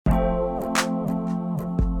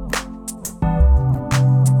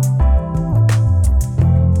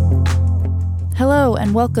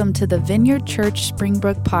and welcome to the Vineyard Church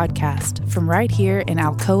Springbrook podcast from right here in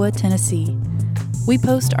Alcoa, Tennessee. We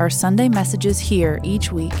post our Sunday messages here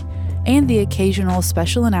each week and the occasional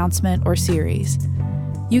special announcement or series.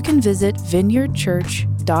 You can visit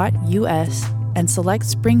vineyardchurch.us and select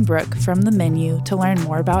Springbrook from the menu to learn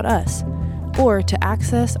more about us or to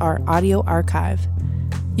access our audio archive.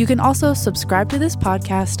 You can also subscribe to this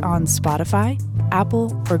podcast on Spotify,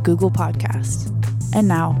 Apple, or Google Podcasts. And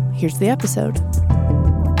now, here's the episode.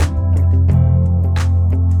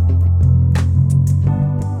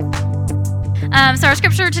 So our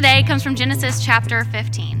scripture today comes from Genesis chapter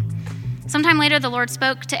 15. Sometime later, the Lord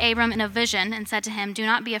spoke to Abram in a vision and said to him, "Do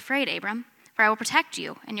not be afraid, Abram, for I will protect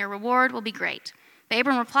you, and your reward will be great." But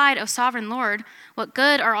Abram replied, "O sovereign Lord, what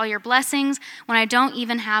good are all your blessings when I don't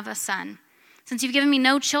even have a son? Since you've given me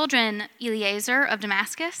no children, Eliezer of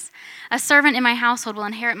Damascus, a servant in my household will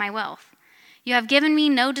inherit my wealth. You have given me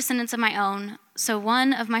no descendants of my own, so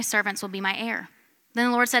one of my servants will be my heir." Then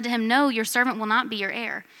the Lord said to him, "No, your servant will not be your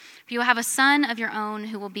heir, for you will have a son of your own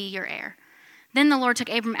who will be your heir." Then the Lord took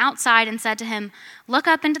Abram outside and said to him, "Look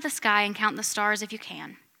up into the sky and count the stars if you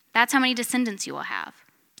can. That's how many descendants you will have."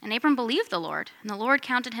 And Abram believed the Lord, and the Lord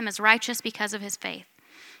counted him as righteous because of his faith.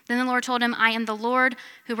 Then the Lord told him, "I am the Lord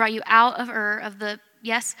who brought you out of Ur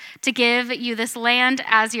to give you this land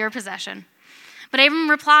as your possession." But Abram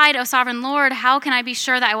replied, "O sovereign Lord, how can I be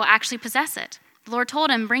sure that I will actually possess it?" The Lord told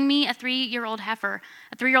him, "Bring me a 3-year-old heifer,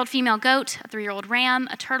 a 3-year-old female goat, a 3-year-old ram,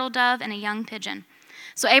 a turtle dove, and a young pigeon."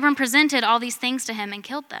 So Abram presented all these things to him and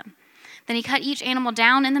killed them. Then he cut each animal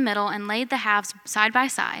down in the middle and laid the halves side by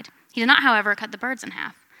side. He did not, however, cut the birds in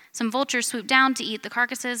half. Some vultures swooped down to eat the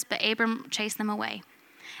carcasses, but Abram chased them away.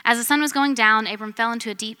 As the sun was going down, Abram fell into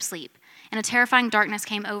a deep sleep, and a terrifying darkness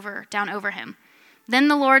came down over him. Then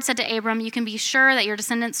the Lord said to Abram, "You can be sure that your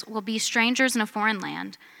descendants will be strangers in a foreign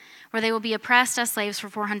land, where they will be oppressed as slaves for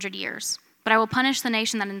 400 years. But I will punish the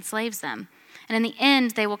nation that enslaves them, and in the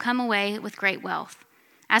end they will come away with great wealth.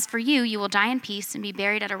 As for you, you will die in peace and be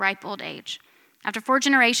buried at a ripe old age. After 4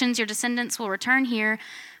 generations, your descendants will return here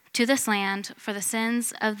to this land, for the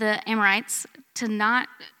sins of the Amorites do not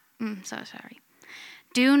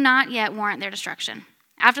yet warrant their destruction."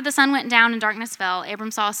 After the sun went down and darkness fell,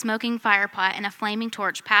 Abram saw a smoking fire pot and a flaming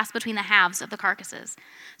torch pass between the halves of the carcasses.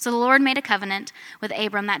 So the Lord made a covenant with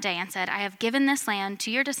Abram that day and said, "I have given this land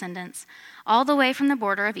to your descendants all the way from the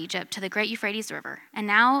border of Egypt to the great Euphrates River, and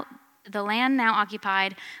now the land now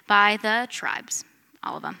occupied by the tribes,"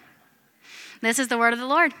 all of them. This is the word of the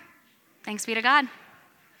Lord. Thanks be to God.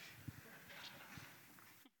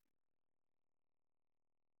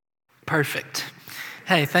 Perfect.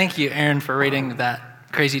 Hey, thank you, Aaron, for reading that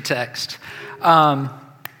crazy text.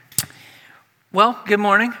 Well, good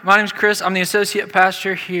morning. My name is Chris. I'm the associate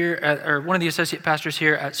pastor here, one of the associate pastors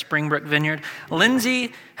here at Springbrook Vineyard.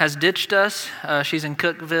 Lindsay has ditched us. She's in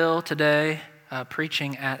Cookeville today,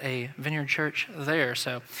 preaching at a vineyard church there.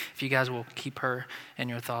 So if you guys will keep her in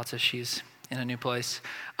your thoughts as she's in a new place.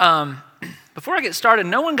 Before I get started,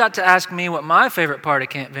 no one got to ask me what my favorite part of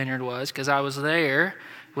Camp Vineyard was, because I was there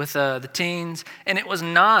with the teens, and it was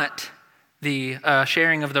not the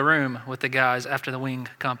sharing of the room with the guys after the wing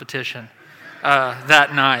competition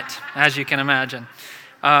that night, as you can imagine.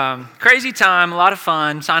 Crazy time, a lot of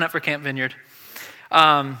fun. Sign up for Camp Vineyard.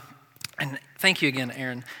 And thank you again,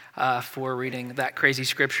 Aaron, for reading that crazy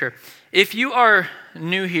scripture. If you are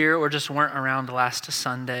new here or just weren't around last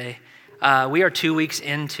Sunday, we are 2 weeks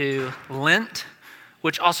into Lent,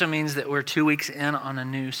 which also means that we're 2 weeks in on a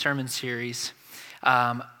new sermon series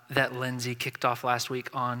that Lindsay kicked off last week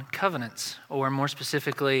on covenants, or more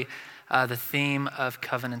specifically, the theme of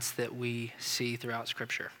covenants that we see throughout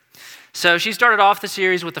Scripture. So she started off the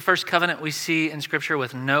series with the first covenant we see in Scripture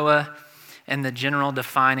with Noah and the general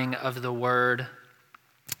defining of the word.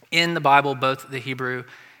 In the Bible, both the Hebrew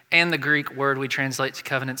and the Greek word we translate to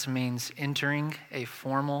covenants means entering a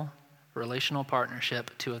formal relational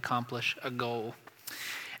partnership to accomplish a goal.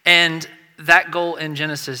 And that goal in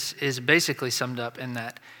Genesis is basically summed up in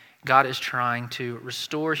that God is trying to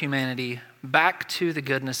restore humanity back to the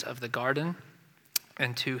goodness of the garden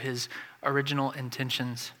and to his original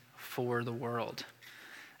intentions for the world.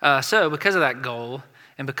 So because of that goal,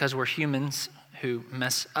 and because we're humans who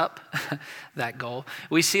mess up that goal,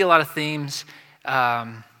 we see a lot of themes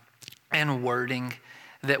and wording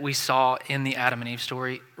that we saw in the Adam and Eve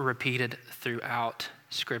story repeated throughout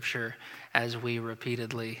Scripture as we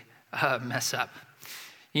repeatedly mess up.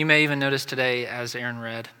 You may even notice today, as Aaron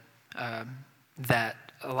read, that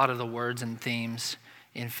a lot of the words and themes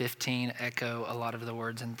in 15 echo a lot of the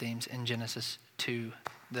words and themes in Genesis 2,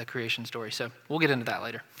 the creation story. So we'll get into that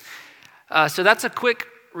later. So that's a quick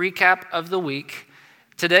recap of the week.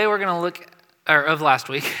 Today we're going to look, or of last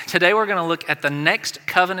week, today we're going to look at the next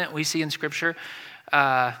covenant we see in Scripture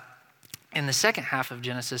in the second half of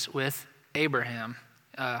Genesis with Abraham,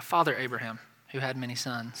 Father Abraham, who had many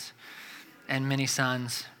sons, and many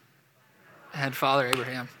sons had Father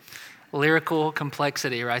Abraham. Lyrical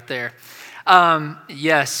complexity right there.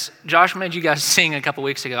 Yes, Josh made you guys sing a couple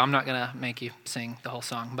weeks ago. I'm not going to make you sing the whole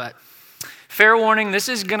song, but fair warning, this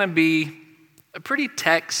is going to be a pretty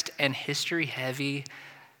text and history heavy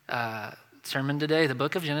sermon today. The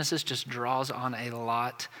book of Genesis just draws on a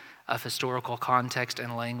lot of historical context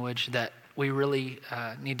and language that we really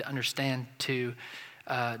need to understand to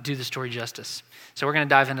do the story justice. So we're going to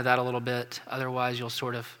dive into that a little bit. Otherwise, you'll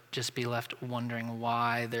sort of just be left wondering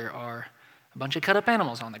why there are a bunch of cut up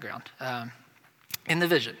animals on the ground in the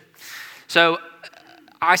vision. So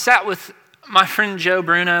I sat with my friend Joe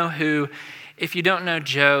Bruno, who, if you don't know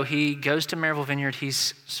Joe, he goes to Maryville Vineyard.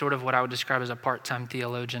 He's sort of what I would describe as a part-time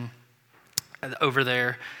theologian over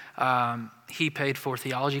there. He paid for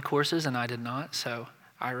theology courses and I did not, so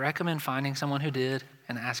I recommend finding someone who did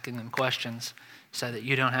and asking them questions so that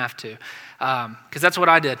you don't have to, because that's what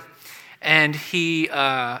I did. And he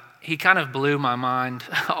kind of blew my mind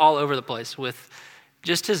all over the place with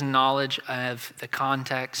just his knowledge of the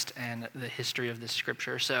context and the history of this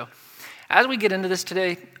scripture. So as we get into this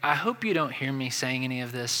today, I hope you don't hear me saying any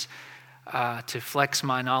of this to flex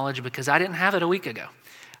my knowledge, because I didn't have it a week ago.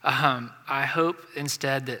 I hope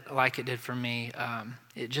instead that, like it did for me,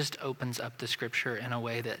 it just opens up the scripture in a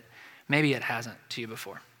way that maybe it hasn't to you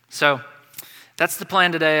before. So that's the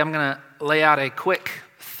plan today. I'm going to lay out a quick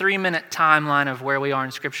 3-minute timeline of where we are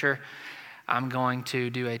in scripture. I'm going to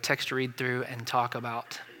do a text read through and talk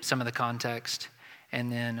about some of the context,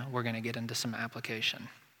 and then we're going to get into some application.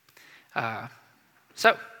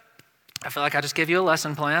 So I feel like I just gave you a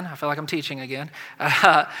lesson plan. I feel like I'm teaching again.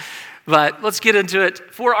 But let's get into it.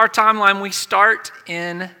 For our timeline, we start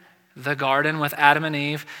in the garden with Adam and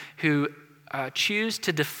Eve, who choose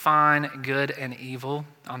to define good and evil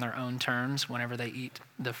on their own terms whenever they eat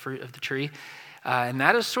the fruit of the tree. And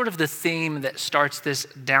that is sort of the theme that starts this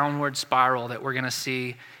downward spiral that we're going to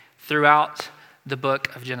see throughout the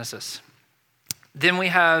book of Genesis. Then we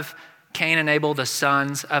have Cain and Abel, the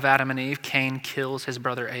sons of Adam and Eve. Cain kills his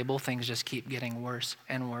brother Abel. Things just keep getting worse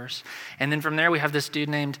and worse. And then from there we have this dude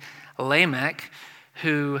named Lamech,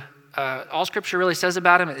 who all scripture really says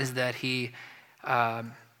about him is that he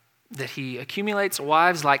accumulates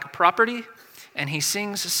wives like property, and he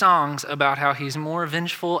sings songs about how he's more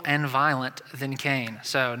vengeful and violent than Cain.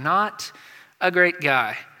 So not a great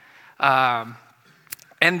guy.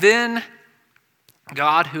 And then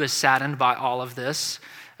God, who is saddened by all of this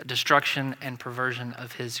destruction and perversion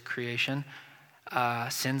of his creation,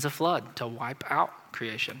 sends a flood to wipe out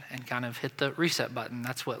creation and kind of hit the reset button.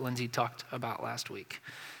 That's what Lindsay talked about last week.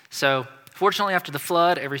 So fortunately, after the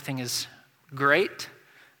flood, everything is great.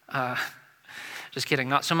 Just kidding,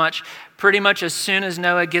 not so much. Pretty much as soon as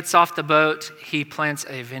Noah gets off the boat, he plants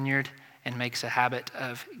a vineyard and makes a habit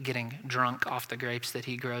of getting drunk off the grapes that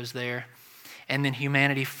he grows there. And then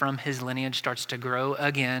humanity from his lineage starts to grow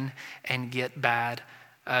again and get bad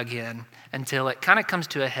again until it kind of comes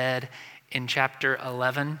to a head in chapter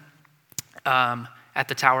 11 at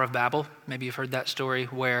the Tower of Babel. Maybe you've heard that story,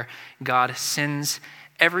 where God sends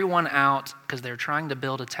everyone out because they're trying to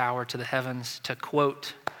build a tower to the heavens. To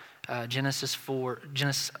quote Genesis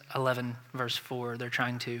 11, verse 4, they're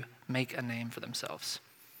trying to make a name for themselves.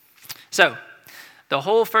 So the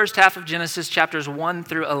whole first half of Genesis, chapters 1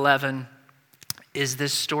 through 11, is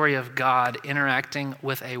this story of God interacting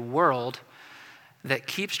with a world that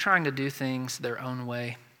keeps trying to do things their own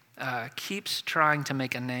way, keeps trying to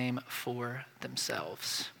make a name for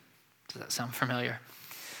themselves. Does that sound familiar?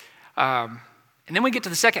 And then we get to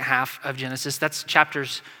the second half of Genesis. That's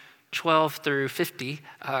chapters 12 through 50.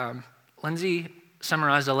 Lindsay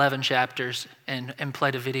summarized 11 chapters and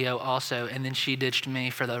played a video also, and then she ditched me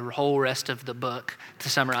for the whole rest of the book to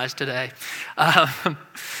summarize today.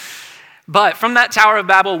 But from that Tower of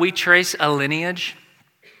Babel, we trace a lineage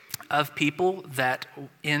of people that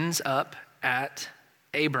ends up at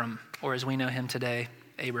Abram, or as we know him today,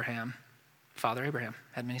 Abraham. Father Abraham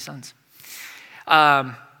had many sons.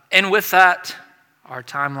 And with that, our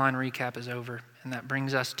timeline recap is over, and that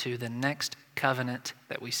brings us to the next covenant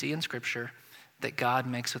that we see in Scripture that God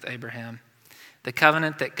makes with Abraham. The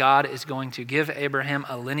covenant that God is going to give Abraham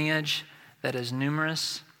a lineage that is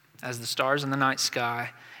numerous as the stars in the night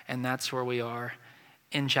sky, and that's where we are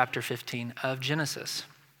in chapter 15 of Genesis.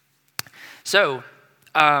 So,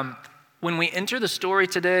 when we enter the story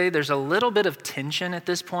today, there's a little bit of tension at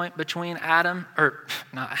this point between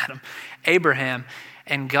Abraham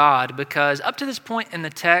and God, because up to this point in the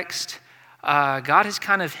text, God has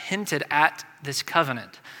kind of hinted at this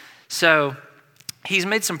covenant. So he's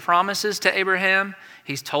made some promises to Abraham.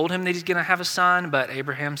 He's told him that he's going to have a son, but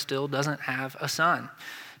Abraham still doesn't have a son.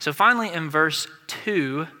 So finally, in verse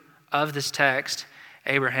 2 of this text,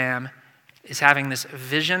 Abraham is having this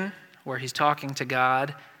vision where he's talking to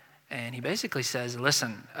God, and he basically says,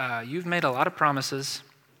 listen, you've made a lot of promises,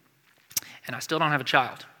 and I still don't have a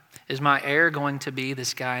child. Is my heir going to be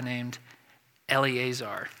this guy named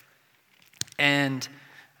Eliezer? And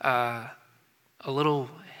a little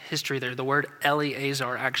history there. The word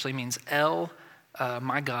Eliezer actually means El,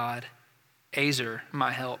 my God, Azer,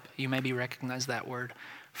 my help. You maybe recognize that word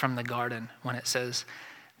from the garden when it says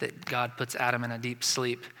that God puts Adam in a deep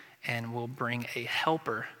sleep and will bring a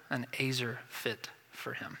helper, an Azer fit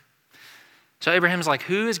for him. So Abraham's like,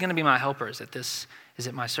 who is going to be my helper? Is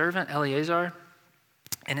it my servant Eliezer?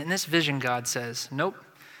 And in this vision, God says, nope,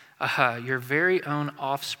 your very own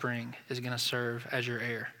offspring is going to serve as your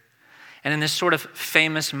heir. And in this sort of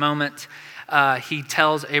famous moment, he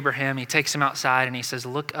tells Abraham, he takes him outside and he says,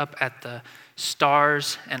 look up at the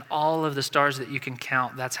stars and all of the stars that you can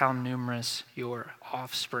count. That's how numerous your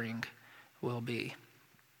offspring will be.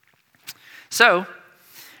 So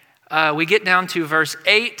we get down to verse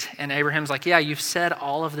 8, and Abraham's like, yeah, you've said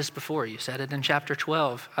all of this before. You said it in chapter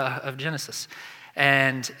 12 of Genesis.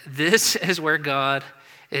 And this is where God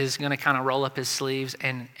is going to kind of roll up his sleeves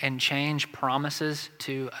and change promises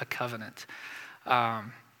to a covenant.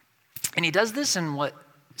 And he does this in what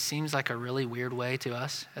seems like a really weird way to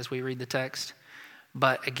us as we read the text.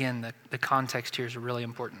 But again, the context here is really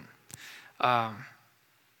important.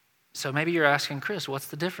 So maybe you're asking, Chris, what's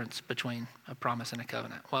the difference between a promise and a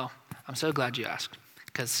covenant? Well, I'm so glad you asked,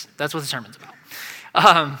 because that's what the sermon's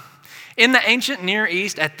about. In the ancient Near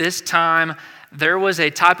East at this time, there was a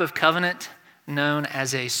type of covenant known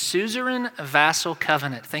as a suzerain vassal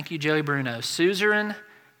covenant. Thank you, Joey Bruno. Suzerain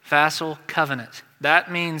vassal covenant. That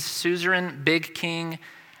means suzerain, big king,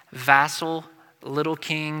 vassal, little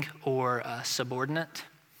king, or subordinate.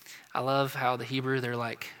 I love how the Hebrew, they're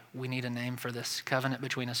like, we need a name for this covenant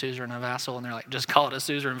between a suzerain and a vassal, and they're like, just call it a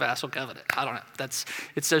suzerain vassal covenant. I don't know.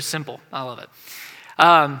 It's so simple. I love it.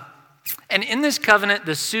 And in this covenant,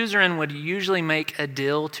 the suzerain would usually make a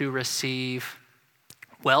deal to receive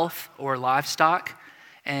wealth or livestock,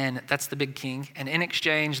 and that's the big king. And in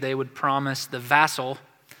exchange, they would promise the vassal,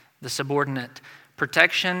 the subordinate,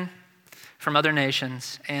 protection from other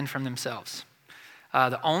nations and from themselves.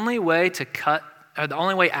 The only way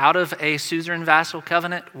out of a suzerain vassal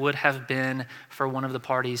covenant would have been for one of the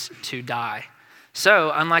parties to die.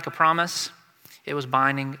 So, unlike a promise, it was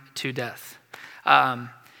binding to death.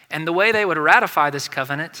 And the way they would ratify this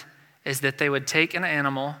covenant is that they would take an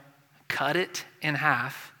animal, cut it in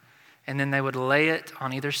half, and then they would lay it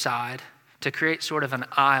on either side to create sort of an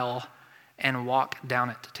aisle and walk down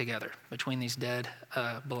it together between these dead,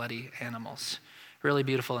 bloody animals. Really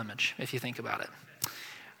beautiful image, if you think about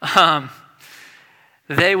it.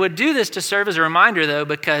 They would do this to serve as a reminder, though,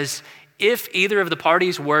 because if either of the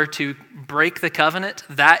parties were to break the covenant,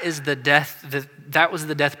 that was the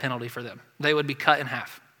death penalty for them. They would be cut in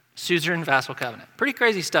half. Suzerain vassal covenant. Pretty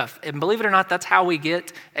crazy stuff. And believe it or not, that's how we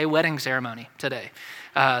get a wedding ceremony today.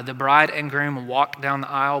 The bride and groom walk down the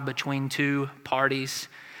aisle between two parties,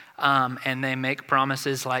 and they make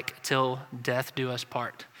promises like, till death do us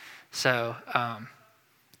part. So,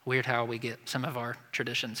 weird how we get some of our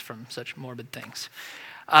traditions from such morbid things.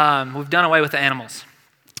 We've done away with the animals.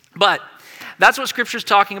 But that's what Scripture's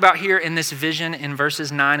talking about here in this vision in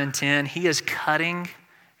verses 9 and 10. He is cutting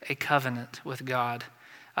a covenant with God.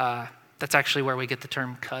 That's actually where we get the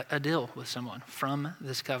term cut a deal with someone, from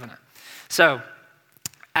this covenant. So,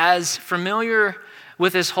 as familiar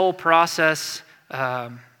with this whole process,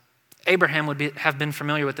 Abraham would have been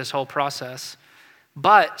familiar with this whole process,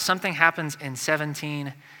 but something happens in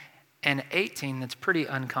 17 and 18 that's pretty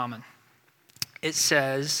uncommon. It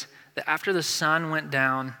says that after the sun went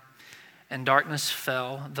down and darkness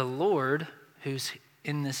fell, the Lord, who's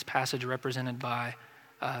in this passage represented by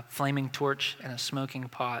a flaming torch and a smoking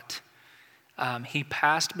pot, he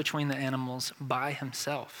passed between the animals by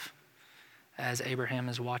himself as Abraham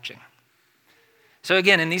is watching. So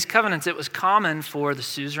again, in these covenants, it was common for the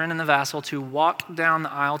suzerain and the vassal to walk down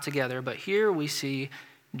the aisle together, but here we see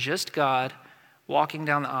just God walking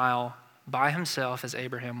down the aisle by himself as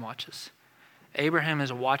Abraham watches. Abraham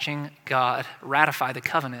is watching God ratify the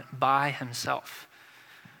covenant by himself.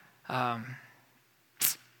 And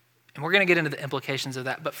we're going to get into the implications of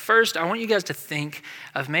that. But first, I want you guys to think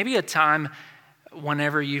of maybe a time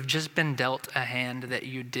whenever you've just been dealt a hand that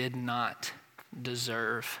you did not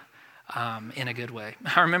deserve. in a good way.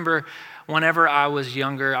 I remember whenever I was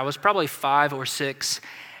younger, I was probably 5 or 6,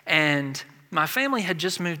 and my family had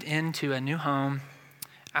just moved into a new home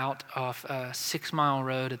out off a 6 Mile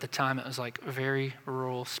Road. At the time, it was like very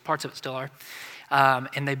rural. Parts of it still are.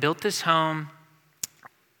 And they built this home,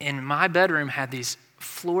 and my bedroom had these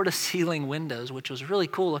floor-to-ceiling windows, which was really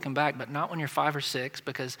cool looking back, but not when you're 5 or 6,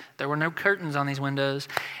 because there were no curtains on these windows,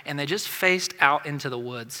 and they just faced out into the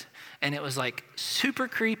woods. And it was like super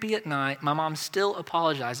creepy at night. My mom still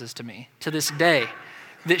apologizes to me to this day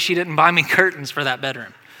that she didn't buy me curtains for that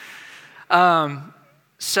bedroom.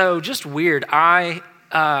 So just weird. I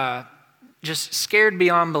just scared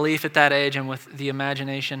beyond belief at that age, and with the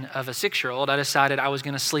imagination of a 6-year-old, I decided I was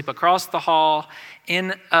going to sleep across the hall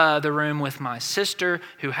in the room with my sister,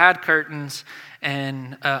 who had curtains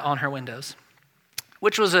and on her windows,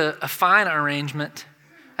 which was a fine arrangement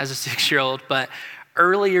as a 6-year-old. But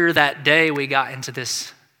earlier that day, we got into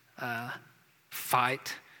this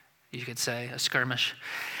fight, you could say, a skirmish,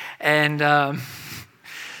 and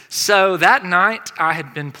so that night, I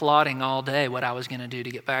had been plotting all day what I was going to do to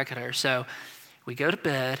get back at her. So we go to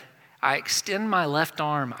bed. I extend my left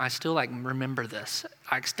arm. I still remember this.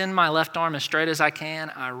 I extend my left arm as straight as I can.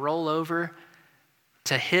 I roll over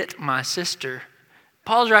to hit my sister.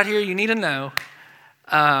 Paul's right here. You need to know.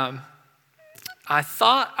 I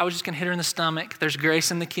thought I was just going to hit her in the stomach. There's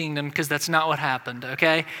grace in the kingdom, because that's not what happened,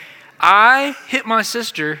 okay? I hit my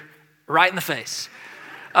sister right in the face.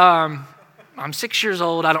 I'm 6 years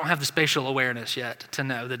old. I don't have the spatial awareness yet to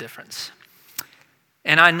know the difference.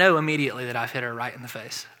 And I know immediately that I've hit her right in the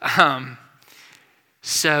face.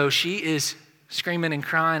 So she is screaming and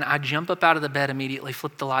crying. I jump up out of the bed immediately,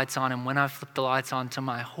 flip the lights on, and when I flip the lights on, to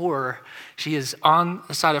my horror, she is on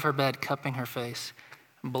the side of her bed cupping her face.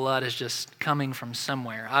 Blood is just coming from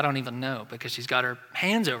somewhere. I don't even know, because she's got her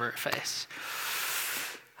hands over her face.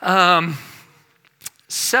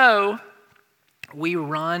 So we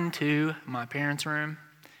run to my parents' room,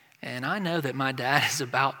 and I know that my dad is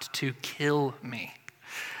about to kill me.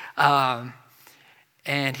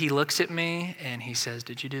 And he looks at me, and he says,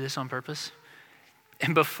 "Did you do this on purpose?"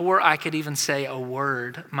 And before I could even say a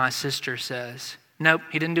word, my sister says, "Nope,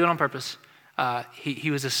 he didn't do it on purpose.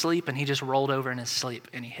 He was asleep, and he just rolled over in his sleep,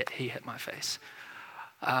 and he hit my face."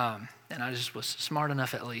 And I just was smart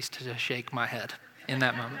enough, at least, to just shake my head in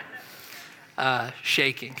that moment.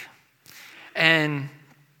 Shaking. And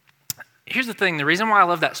here's the thing. The reason why I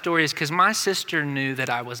love that story is because my sister knew that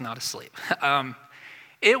I was not asleep.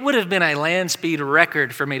 It would have been a land speed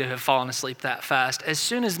record for me to have fallen asleep that fast. As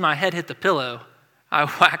soon as my head hit the pillow, I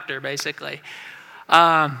whacked her, basically.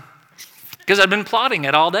 Because I'd been plotting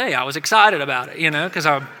it all day. I was excited about it, because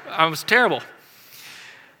I was terrible.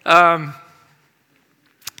 And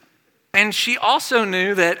she also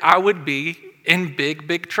knew that I would be in big,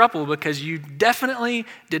 big trouble, because you definitely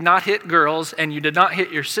did not hit girls, and you did not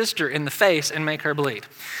hit your sister in the face and make her bleed.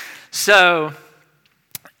 So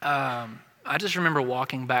I just remember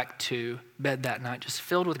walking back to bed that night just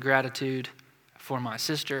filled with gratitude for my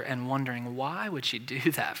sister and wondering, why would she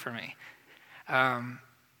do that for me?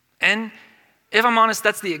 And if I'm honest,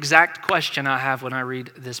 that's the exact question I have when I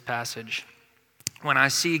read this passage. When I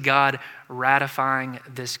see God ratifying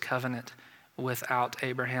this covenant without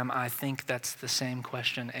Abraham, I think that's the same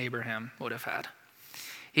question Abraham would have had.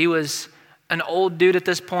 He was an old dude at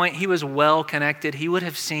this point. He was well connected. He would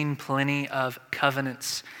have seen plenty of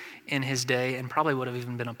covenants in his day, and probably would have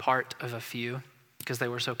even been a part of a few, because they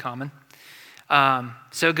were so common.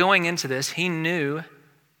 So going into this, he knew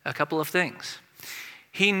a couple of things.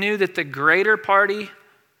 He knew that the greater party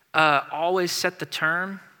always set the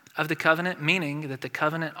term of the covenant, meaning that the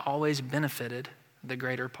covenant always benefited the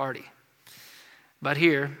greater party. But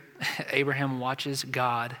here, Abraham watches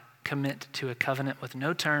God commit to a covenant with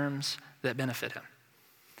no terms that benefit him.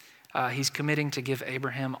 He's committing to give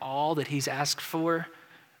Abraham all that he's asked for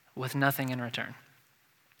with nothing in return.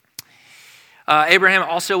 Abraham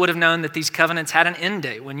also would have known that these covenants had an end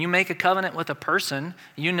date. When you make a covenant with a person,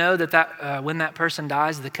 you know that when that person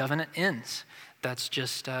dies, the covenant ends. That's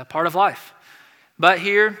just part of life. But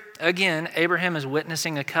here, again, Abraham is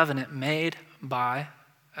witnessing a covenant made by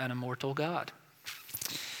an immortal God.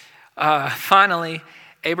 Finally,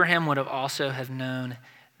 Abraham would have also have known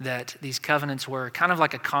that these covenants were kind of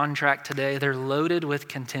like a contract today. They're loaded with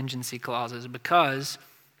contingency clauses, because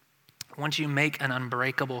once you make an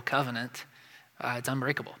unbreakable covenant, it's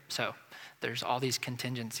unbreakable. So there's all these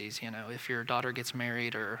contingencies, if your daughter gets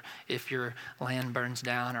married or if your land burns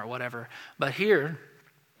down or whatever. But here,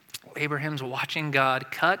 Abraham's watching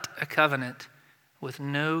God cut a covenant with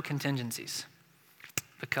no contingencies.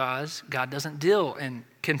 because God doesn't deal in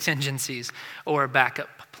contingencies or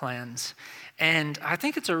backup plans. And I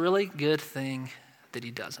think it's a really good thing that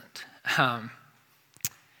he doesn't.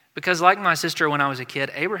 Because like my sister when I was a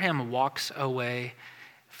kid, Abraham walks away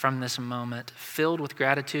from this moment filled with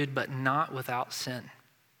gratitude, but not without sin.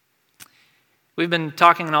 We've been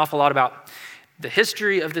talking an awful lot about the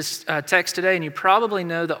history of this text today, and you probably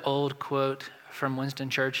know the old quote from Winston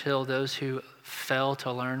Churchill, "Those who fail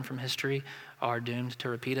to learn from history are doomed to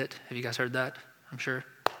repeat it." Have you guys heard that? I'm sure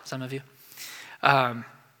some of you.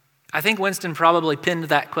 I think Winston probably penned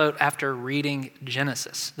that quote after reading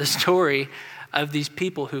Genesis, the story of these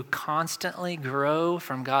people who constantly grow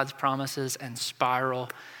from God's promises and spiral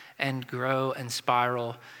and grow and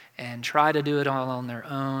spiral and try to do it all on their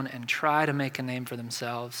own and try to make a name for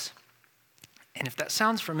themselves. And if that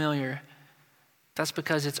sounds familiar, that's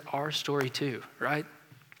because it's our story too, right?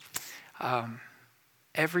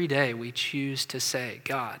 Every day we choose to say,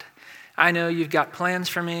 "God, I know you've got plans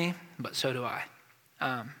for me, but so do I.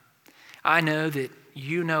 I know that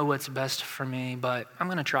you know what's best for me, but I'm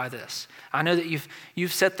going to try this. I know that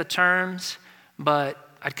you've set the terms, but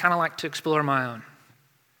I'd kind of like to explore my own."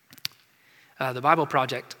 The Bible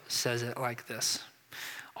Project says it like this: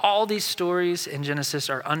 all these stories in Genesis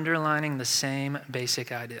are underlining the same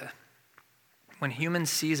basic idea. When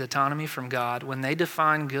humans seize autonomy from God, when they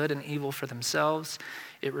define good and evil for themselves,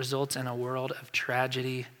 it results in a world of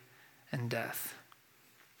tragedy and death.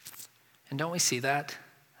 And don't we see that?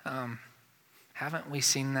 Haven't we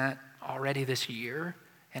seen that already this year?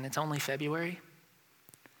 And it's only February?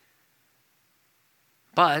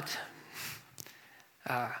 But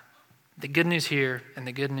the good news here and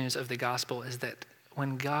the good news of the gospel is that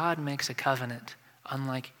when God makes a covenant,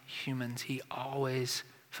 unlike humans, he always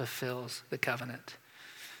fulfills the covenant.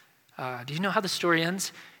 Do you know how the story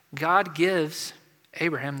ends? God gives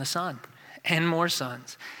Abraham the son and more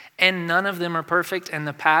sons. And none of them are perfect, and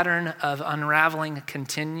the pattern of unraveling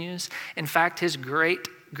continues. In fact, his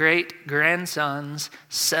great-great-grandsons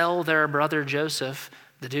sell their brother Joseph,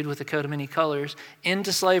 the dude with the coat of many colors,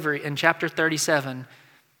 into slavery in chapter 37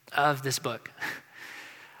 of this book.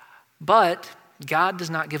 But God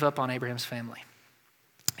does not give up on Abraham's family.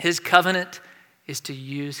 His covenant is to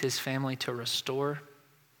use his family to restore,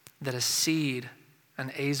 that a seed,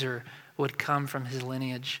 an Azer, would come from his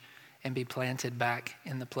lineage and be planted back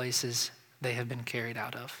in the places they have been carried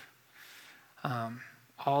out of.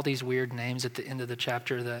 All these weird names at the end of the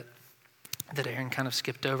chapter that Erin kind of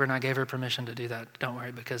skipped over, and I gave her permission to do that. Don't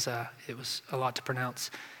worry, because it was a lot to pronounce.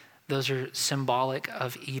 Those are symbolic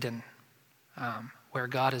of Eden, where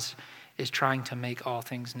God is trying to make all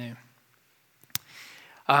things new.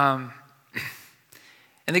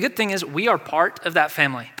 And the good thing is we are part of that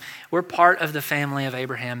family. We're part of the family of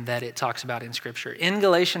Abraham that it talks about in Scripture. In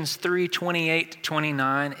Galatians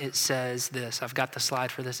 3:28-29, it says this. I've got the slide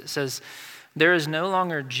for this. It says, "There is no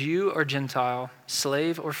longer Jew or Gentile,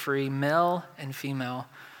 slave or free, male and female,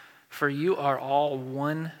 for you are all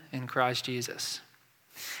one in Christ Jesus.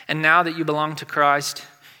 And now that you belong to Christ,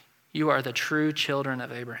 you are the true children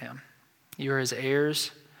of Abraham. You are his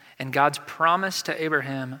heirs, and God's promise to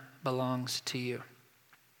Abraham belongs to you.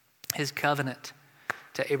 His covenant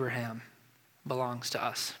to Abraham belongs to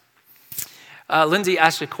us." Lindsay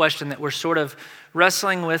asked a question that we're sort of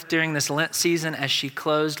wrestling with during this Lent season as she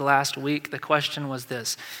closed last week. The question was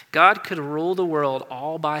this: God could rule the world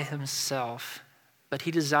all by himself, but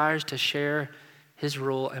he desires to share his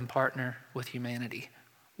rule and partner with humanity.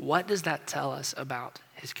 What does that tell us about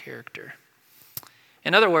his character?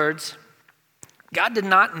 In other words, God did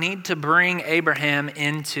not need to bring Abraham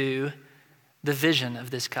into the vision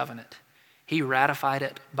of this covenant. He ratified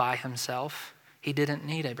it by himself. He didn't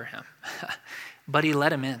need Abraham, but he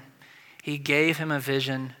let him in. He gave him a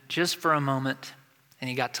vision just for a moment, and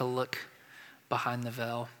he got to look behind the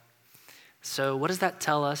veil. So what does that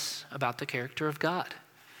tell us about the character of God?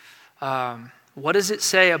 What does it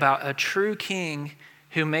say about a true king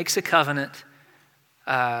who makes a covenant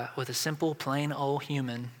with a simple, plain old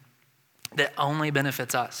human that only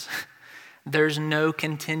benefits us? There's no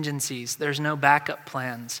contingencies. There's no backup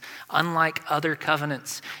plans. Unlike other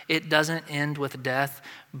covenants, it doesn't end with death,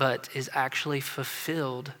 but is actually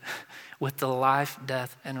fulfilled with the life,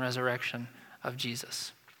 death, and resurrection of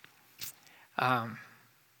Jesus. I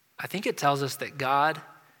think it tells us that God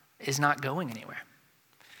is not going anywhere.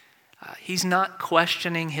 He's not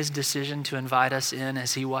questioning his decision to invite us in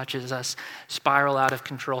as he watches us spiral out of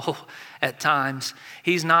control at times.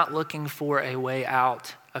 He's not looking for a way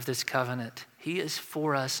out of this covenant. He is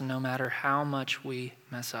for us no matter how much we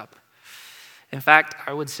mess up. In fact,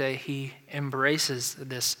 I would say he embraces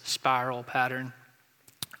this spiral pattern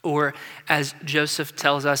Or as Joseph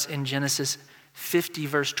tells us in Genesis 50,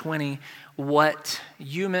 verse 20, what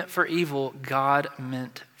you meant for evil, God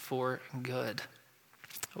meant for good.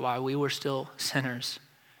 While we were still sinners,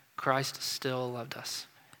 Christ still loved us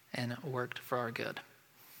and worked for our good.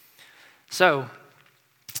 So,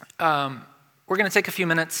 we're going to take a few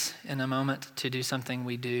minutes in a moment to do something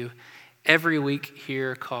we do every week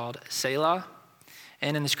here called Selah.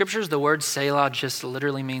 And in the scriptures, the word Selah just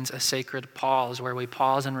literally means a sacred pause, where we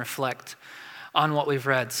pause and reflect on what we've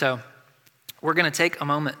read. So we're going to take a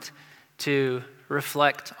moment to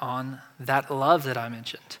reflect on that love that I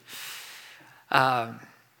mentioned.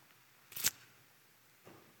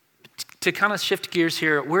 To kind of shift gears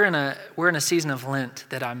here, we're in a season of Lent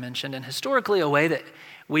that I mentioned, and historically, a way that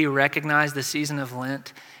we recognize the season of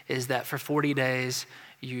Lent is that for 40 days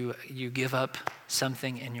you give up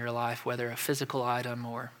something in your life, whether a physical item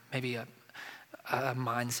or maybe a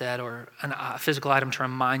mindset, or a physical item to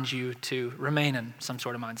remind you to remain in some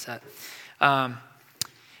sort of mindset.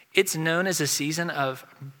 It's known as a season of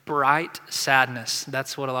bright sadness.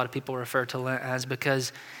 That's what a lot of people refer to Lent as,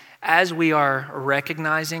 because as we are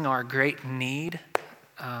recognizing our great need,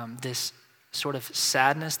 this sort of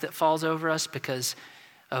sadness that falls over us because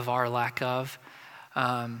of our lack of,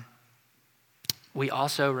 we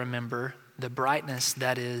also remember the brightness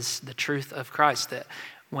that is the truth of Christ, that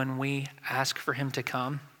when we ask for him to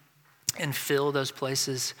come and fill those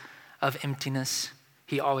places of emptiness,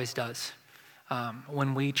 he always does.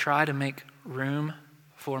 When we try to make room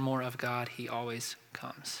for more of God, he always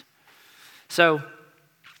comes. So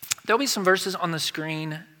there'll be some verses on the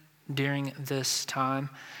screen during this time,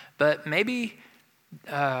 but maybe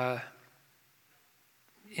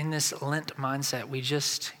in this Lent mindset, we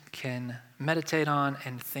just can meditate on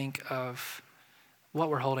and think of what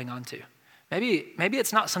we're holding on to. Maybe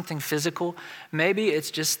it's not something physical. Maybe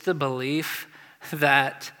it's just the belief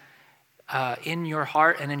that in your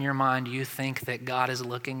heart and in your mind, you think that God is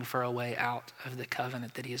looking for a way out of the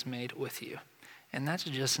covenant that he has made with you. And that's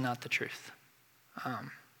just not the truth.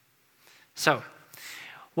 So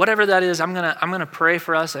whatever that is, I'm gonna pray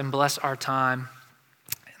for us and bless our time.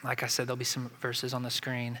 Like I said, there'll be some verses on the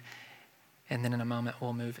screen, and then in a moment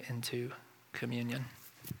we'll move into communion.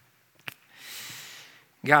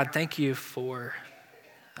 God, thank you for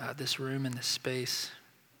this room and this space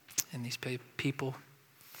and these people.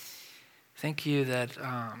 Thank you that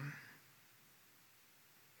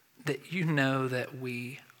that you know that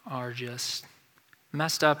we are just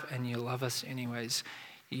messed up and you love us anyways.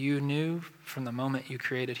 You knew from the moment you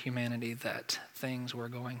created humanity that things were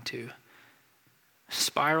going to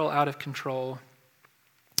spiral out of control,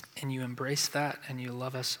 and you embrace that and you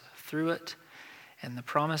love us through it, and the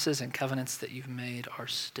promises and covenants that you've made are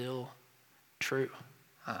still true.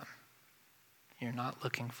 You're not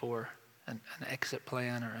looking for an exit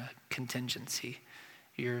plan or a contingency.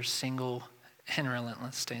 Your single and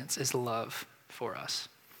relentless stance is love for us.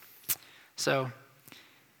 So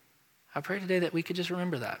I pray today that we could just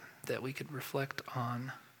remember that we could reflect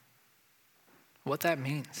on what that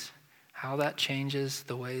means, how that changes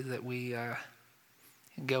the way that we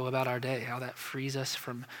go about our day, how that frees us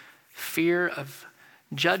from fear of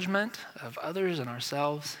judgment of others and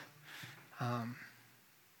ourselves.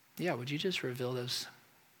 Would you just reveal those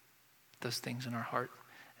things in our heart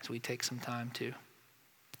as we take some time to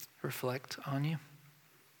reflect on you?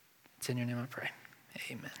 It's in your name I pray.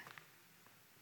 Amen.